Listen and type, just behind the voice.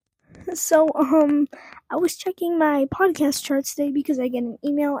So, I was checking my podcast charts today because I get an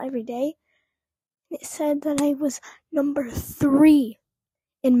email every day. It said that I was number 3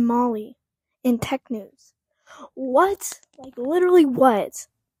 in Mali in tech news. What? Like, literally what?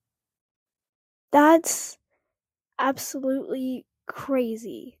 That's absolutely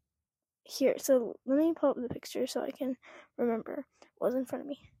crazy. Here, so let me pull up the picture so I can remember what was in front of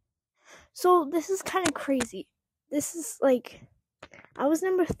me. So, this is kind of crazy. This is like, I was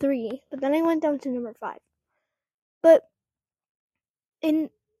number 3, but then I went down to number 5. But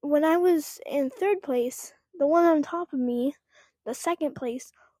when I was in 3rd place, the one on top of me, the 2nd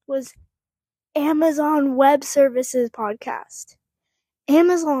place, was Amazon Web Services podcast.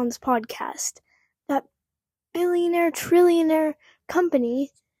 Amazon's podcast. That billionaire, trillionaire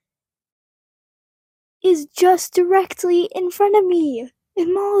company is just directly in front of me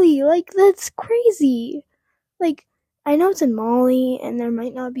in Mali. Like, that's crazy. Like, I know it's in Mali, and there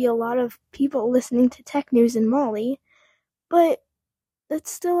might not be a lot of people listening to tech news in Mali, but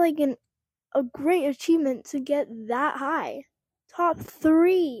that's still like a great achievement to get that high. Top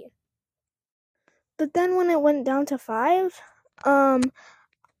 3. But then when it went down to 5,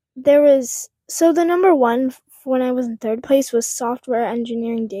 there was, so the number 1 when I was in 3rd place was Software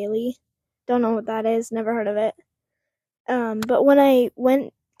Engineering Daily. Don't know what that is, never heard of it. But when I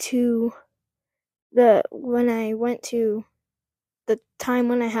went to the time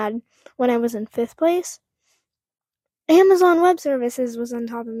when I was in 5th place, Amazon Web Services was on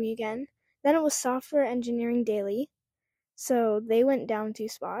top of me again. Then it was Software Engineering Daily. So they went down 2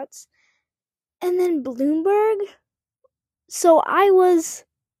 spots. And then Bloomberg. So I was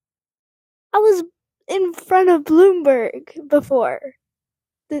in front of Bloomberg before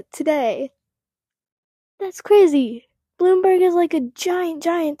today. That's crazy. Bloomberg is like a giant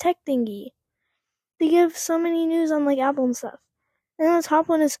tech thingy. They give so many news on like Apple and stuff. And then the top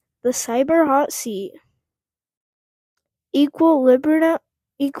one is the Cyber Hot Seat. Equilibrium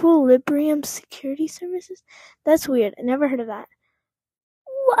Security Services? That's weird. I never heard of that.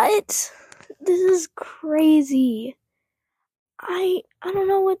 What? This is crazy. I don't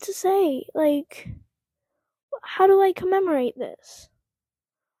know what to say. Like, how do I commemorate this?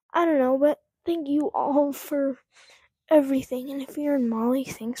 I don't know, but thank you all for everything. And if you're in Mali,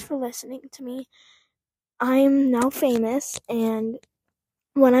 thanks for listening to me. I'm now famous, and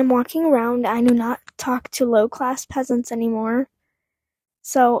when I'm walking around, I do not talk to low-class peasants anymore.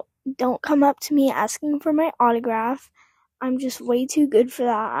 So don't come up to me asking for my autograph. I'm just way too good for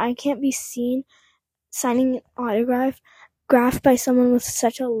that. I can't be seen signing an autograph by someone with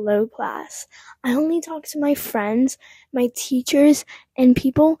such a low class. I only talk to my friends, my teachers, and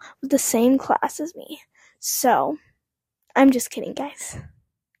people with the same class as me. So, I'm just kidding, guys.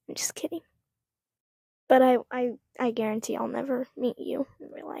 I'm just kidding. But I guarantee I'll never meet you in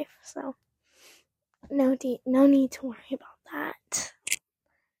real life. So, no need to worry about that.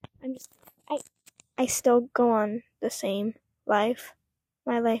 I still go on the same life.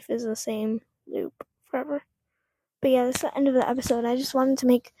 My life is the same loop forever. But yeah, that's the end of the episode. I just wanted to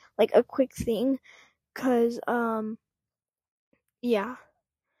make like a quick thing, cause yeah,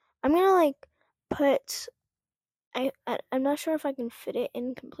 I'm gonna like put. I'm not sure if I can fit it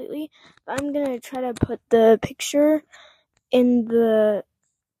in completely, but I'm gonna try to put the picture in the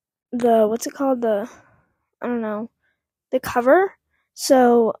what's it called, I don't know, the cover.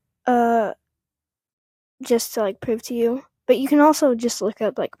 So just to like prove to you, but you can also just look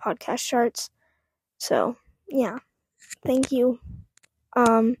up like podcast charts. So yeah, thank you.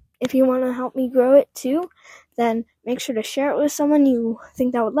 If you want to help me grow it too, then make sure to share it with someone you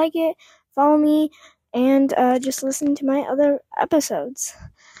think that would like it. Follow me, and just listen to my other episodes.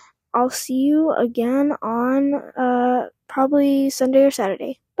 I'll see you again on probably Sunday or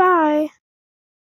Saturday. Bye!